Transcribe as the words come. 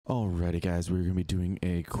Alrighty guys, we're going to be doing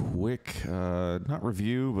a quick, not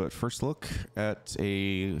review, but first look at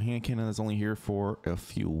a hand cannon that's only here for a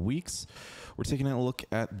few weeks. We're taking a look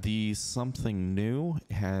at the something new.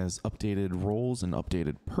 It has updated roles and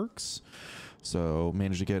updated perks. So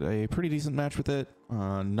managed to get a pretty decent match with it.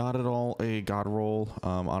 Not at all a god roll.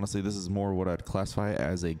 Honestly, this is more what I'd classify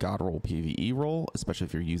as a god roll PvE roll, especially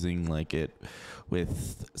if you're using like it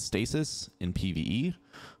with stasis in PvE.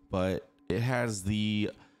 But it has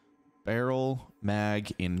the barrel,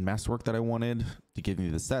 mag, and masterwork that I wanted to give me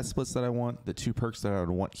the stat splits that I want. The two perks that I would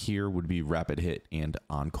want here would be rapid hit and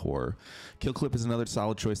encore. Kill clip is another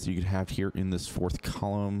solid choice that you could have here in this fourth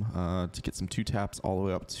column to get some 2 taps all the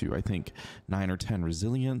way up to I think 9 or 10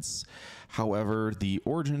 resilience. However, the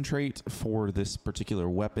origin trait for this particular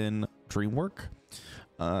weapon, Dreamwork,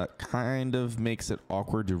 kind of makes it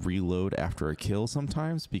awkward to reload after a kill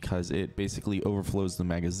sometimes because it basically overflows the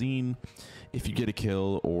magazine if you get a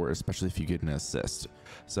kill, or especially if you get an assist.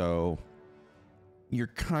 So you're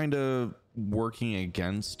kind of working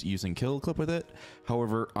against using kill clip with it.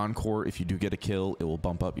 However, encore, if you do get a kill, it will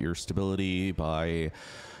bump up your stability by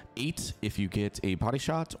 8 if you get a body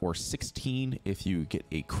shot, or 16 if you get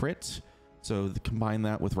a crit. So combine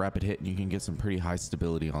that with rapid hit and you can get some pretty high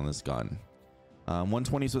stability on this gun.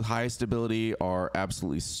 120s with high stability are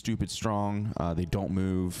absolutely stupid strong. They don't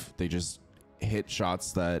move. They just hit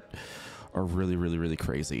shots that are really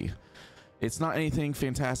crazy. It's not anything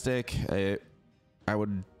fantastic. I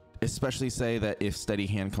would especially say that if Steady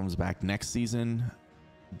Hand comes back next season,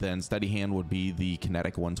 then Steady Hand would be the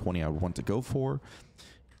kinetic 120 I would want to go for.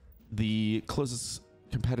 The closest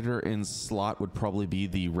competitor in slot would probably be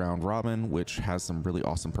the round robin, which has some really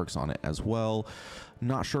awesome perks on it as well.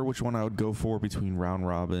 Not sure which one I would go for between round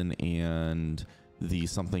robin and the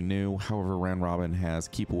something new. However, round robin has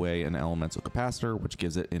keep away and elemental capacitor, which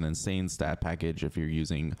gives it an insane stat package if you're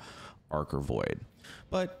using arc or void.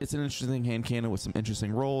 But it's an interesting hand cannon with some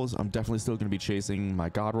interesting rolls. I'm definitely still going to be chasing my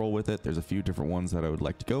god roll with it. There's a few different ones that I would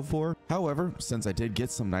like to go for. However, since I did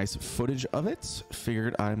get some nice footage of it,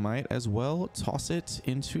 figured I might as well toss it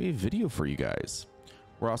into a video for you guys.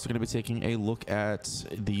 We're also going to be taking a look at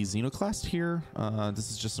the Xenoclast here.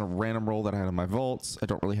 This is just a random roll that I had in my vaults. I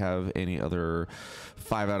don't really have any other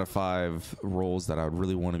 5 out of 5 rolls that I would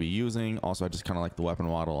really want to be using. Also, I just kind of like the weapon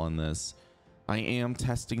model on this. I am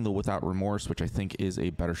testing the Without Remorse, which I think is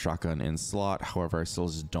a better shotgun in slot. However, I still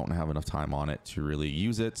just don't have enough time on it to really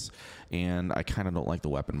use it. And I kind of don't like the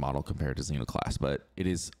weapon model compared to Xenoclast, but it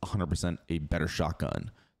is 100% a better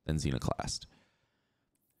shotgun than Xenoclast.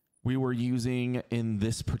 We were using, in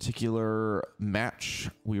this particular match,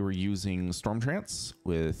 we were using Storm Trance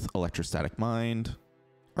with Electrostatic Mind,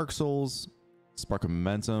 Arc Souls, Spark of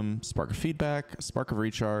Momentum, Spark of Feedback, Spark of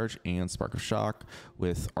Recharge, and Spark of Shock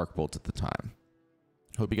with Arc Bolt at the time.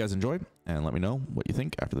 Hope you guys enjoyed, and let me know what you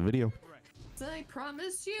think after the video. I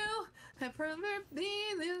promise you, I've never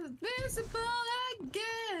been invisible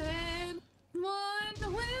again. One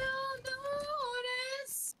will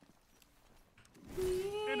notice.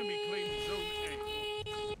 Enemy claims zone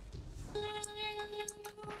A.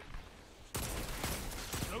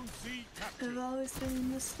 Zone C captured. I've always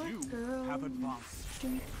been this You girl. have advanced.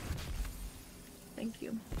 Thank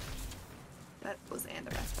you. That was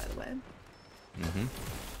Anderest, by the way. Mm-hmm.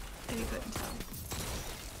 And you couldn't tell.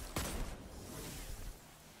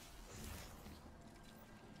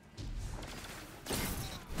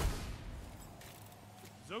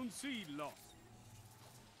 Zone C lost.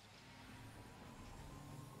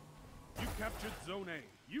 You captured Zone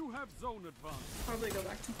A. You have zone advantage. Probably go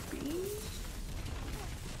back to B.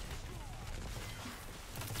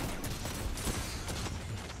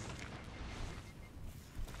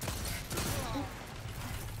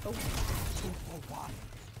 Oh. 2 for 1.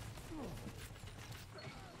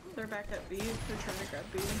 They're back at B. They're trying to grab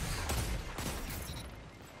B.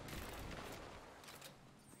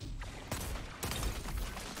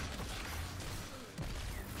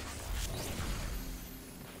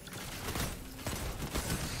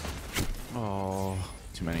 Oh,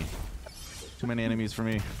 too many. Too many enemies for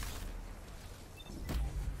me.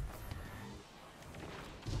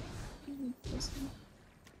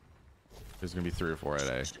 There's gonna be 3 or 4 at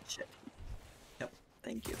A. Shit. Yep.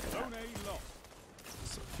 Thank you for Zone that. A lost.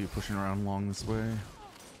 So a few pushing around along this way.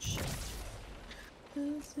 Shit.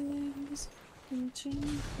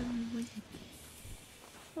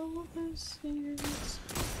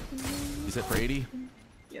 Is it for 80?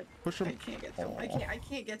 Yep. Push him. I can't get to him. I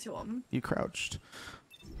can't get to him. You crouched.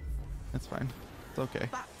 That's fine. It's okay.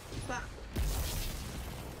 Bop, bop.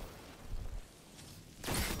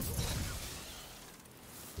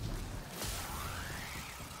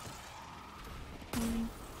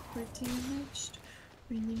 We're damaged,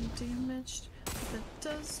 really damaged, but that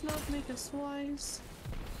does not make us wise.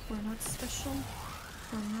 We're not special,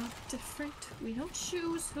 we're not different. We don't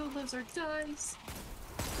choose who lives or dies.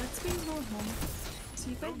 Let's be normal.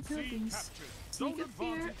 Sleep at buildings, sneak a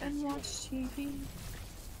beer and watch TV.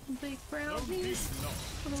 Big brownies,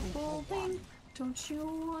 little bowling. Don't you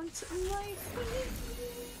want a life with me?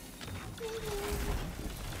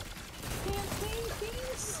 Can't we be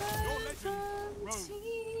 17?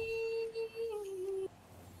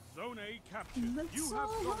 Zone A captured. That's You have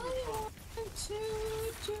all zone I advantage. want to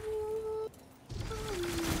do.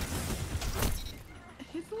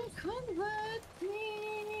 If we could let me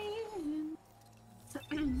in,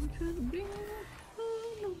 could be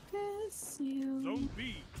could miss you. Zone B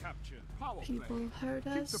captured. Power play. People hurt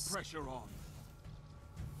Keep us, the pressure on.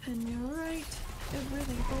 and you're right, it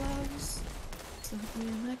really blows. So we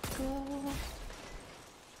let go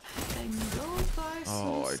and go buy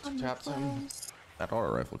Oh, I some tapped him. clothes. That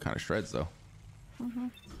auto rifle kind of shreds though.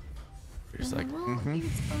 You're just like, We'll eat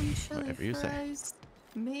some chili whatever you say. fries,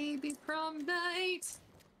 maybe prom night.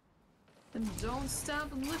 And don't stop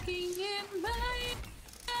looking in my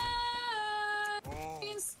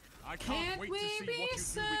eyes. I can't Can't wait we to see be what you do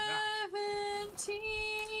with that. 17?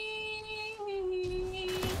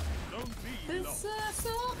 Zone B It's lost.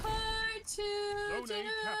 so hard to Zone A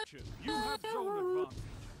captured. You have zone do. advantage.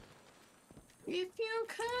 If you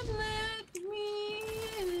could let me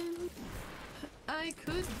in, I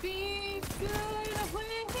could be good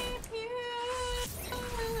with you.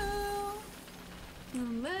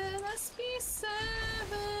 Let us be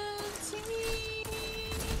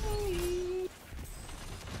 17.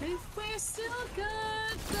 If we still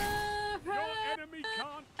got the Your right. enemy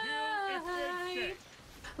can't kill if they're dead.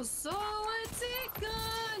 So what's it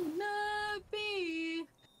gonna be?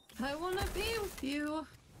 I wanna be with you.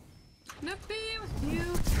 Wanna be with you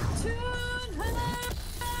tonight.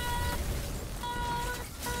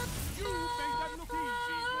 You made that look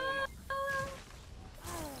easy, Warlock.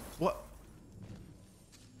 What?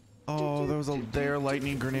 Oh, there was a there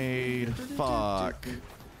lightning grenade. Fuck.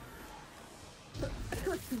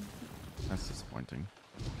 That's disappointing.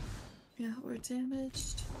 Yeah, we're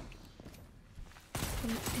damaged. But you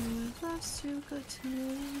have lost two good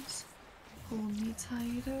news. Hold me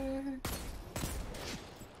tighter.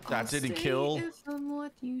 That I'll didn't stay kill. If I'm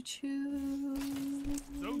what you choose.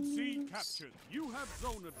 Zone C captured. You have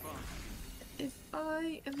zone advantage. If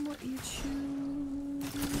I am what you choose.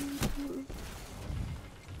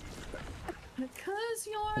 Because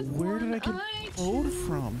you're the Where did one I get I gold choose.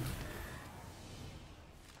 from?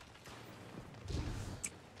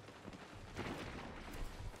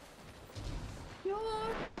 You're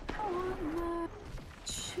the one I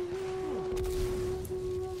choose.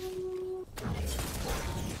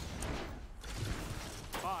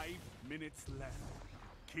 5 minutes left.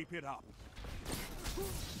 Keep it up.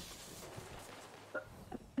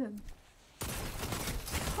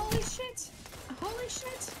 Holy shit! Holy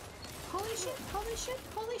shit! Holy shit! Holy shit!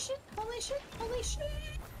 Holy shit! Holy shit! Holy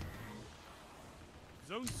shit!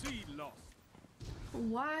 Zone C lost.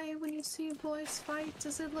 Why, when you see boys fight,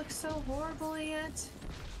 does it look so horrible yet?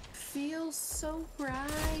 Feels so right.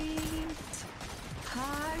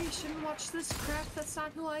 I shouldn't watch this crap. That's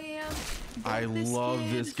not who I am. But I love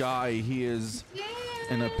kid, this guy. He is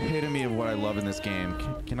an epitome of what I love in this game.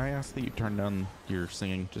 Can I ask that you turn down your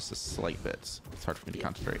singing just a slight bit? It's hard for me to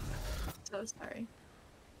concentrate. So sorry.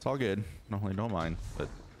 It's all good. Normally don't mind, but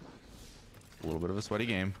a little bit of a sweaty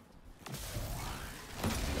game.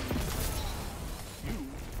 You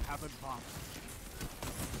have advantage.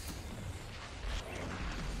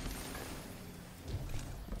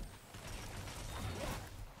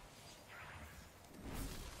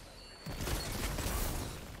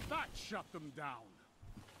 That shut them down.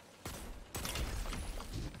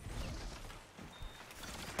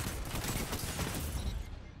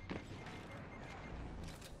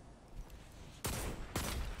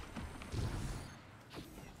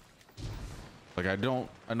 Like I don't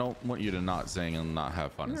want you to not sing and not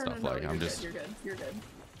have fun and No, stuff. no, no, Like you're I'm good, just You're good. You're good.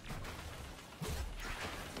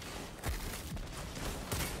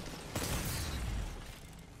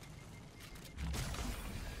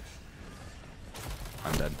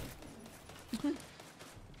 I'm dead.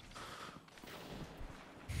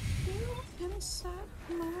 You inside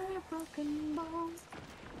my broken bones.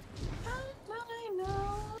 And I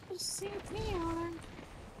know to see the arm.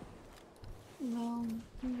 No.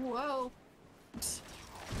 Whoa.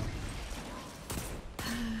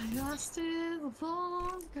 I lost it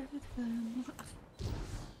longer than.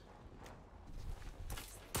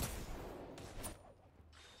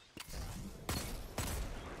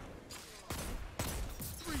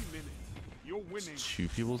 winning. Two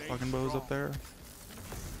people with Stay fucking bows up strong. there.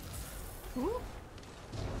 Ooh.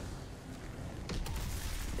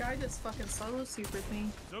 Guy just fucking solo supered me.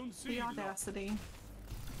 Zone C. The audacity.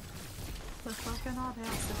 The fucking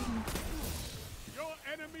audacity. Your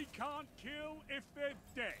enemy can't kill if they're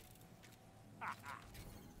dead.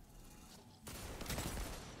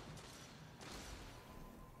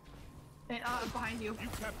 Hey, behind you. You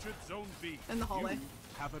captured Zone B. In the hallway. You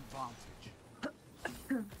have advantage.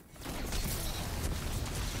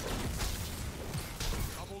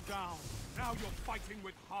 Double down. Now you're fighting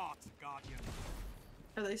with heart, Guardian.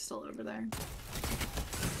 Are they still over there?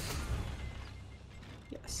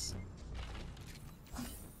 Yes.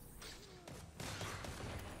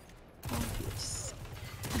 Focus.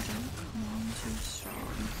 Don't come on too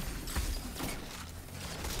strong.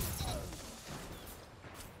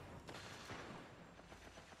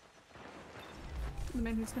 The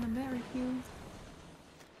man who's gonna marry you.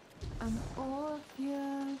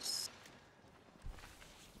 Obvious.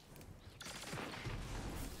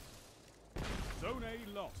 Zone A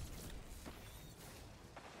lost.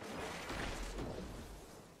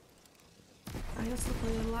 I guess to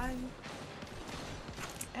play alive.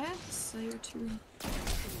 And Slayer 2.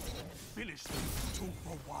 Finish them 2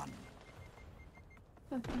 for 1.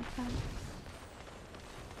 I'm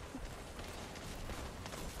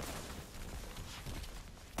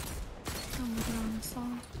looking on the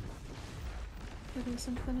song. It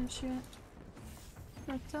isn't finished yet.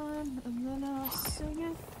 We're done, and then I'll sing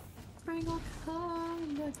it. Spring will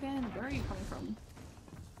come again. Where are you coming from?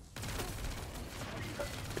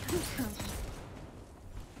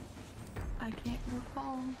 I can't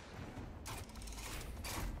recall.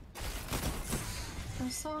 A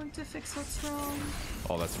song to fix what's wrong.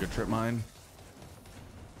 Oh, that's a good trip mine.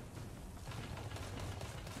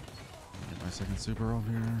 Get my second super over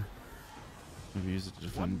here. Maybe use it to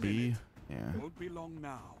defend 1 B. minute. Yeah. Won't be long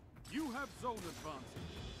now. You have zone advantage.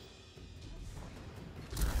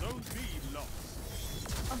 Zone B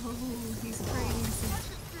lost. Oh, he's crazy. I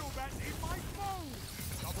can feel that in my bones.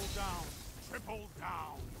 Double down. Triple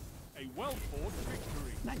down. A well-fought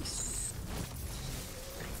victory. Nice.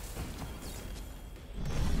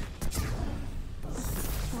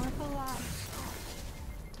 Worth a lot.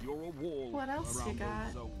 You're a wall What else you around got?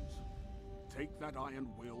 those zones. Take that iron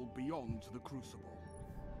will beyond the crucible.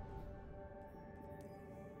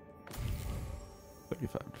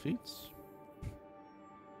 35 defeats.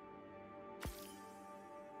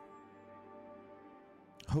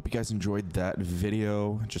 Hope you guys enjoyed that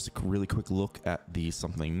video. Just a really quick look at the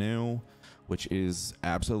something new, which is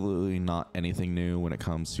absolutely not anything new when it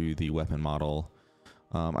comes to the weapon model.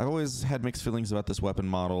 I've always had mixed feelings about this weapon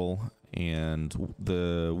model, and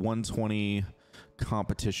the 120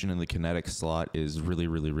 competition in the kinetic slot is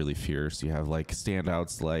really fierce. You have like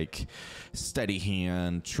standouts like Steady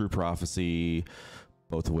Hand, True Prophecy,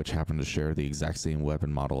 both of which happen to share the exact same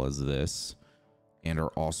weapon model as this and are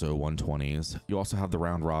also 120s. You also have the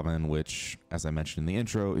Round Robin, which, as I mentioned in the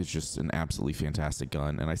intro, is just an absolutely fantastic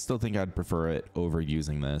gun, and I still think I'd prefer it over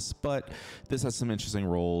using this, but this has some interesting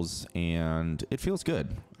rolls and it feels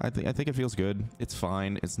good. I think it feels good. It's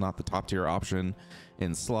fine. It's not the top tier option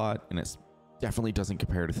in slot, and it definitely doesn't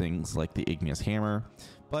compare to things like the Igneous Hammer,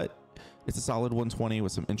 but it's a solid 120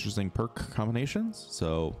 with some interesting perk combinations.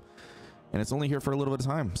 So, and it's only here for a little bit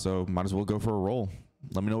of time, so might as well go for a roll.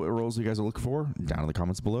 Let me know what rolls you guys are looking for down in the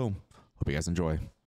comments below. Hope you guys enjoy.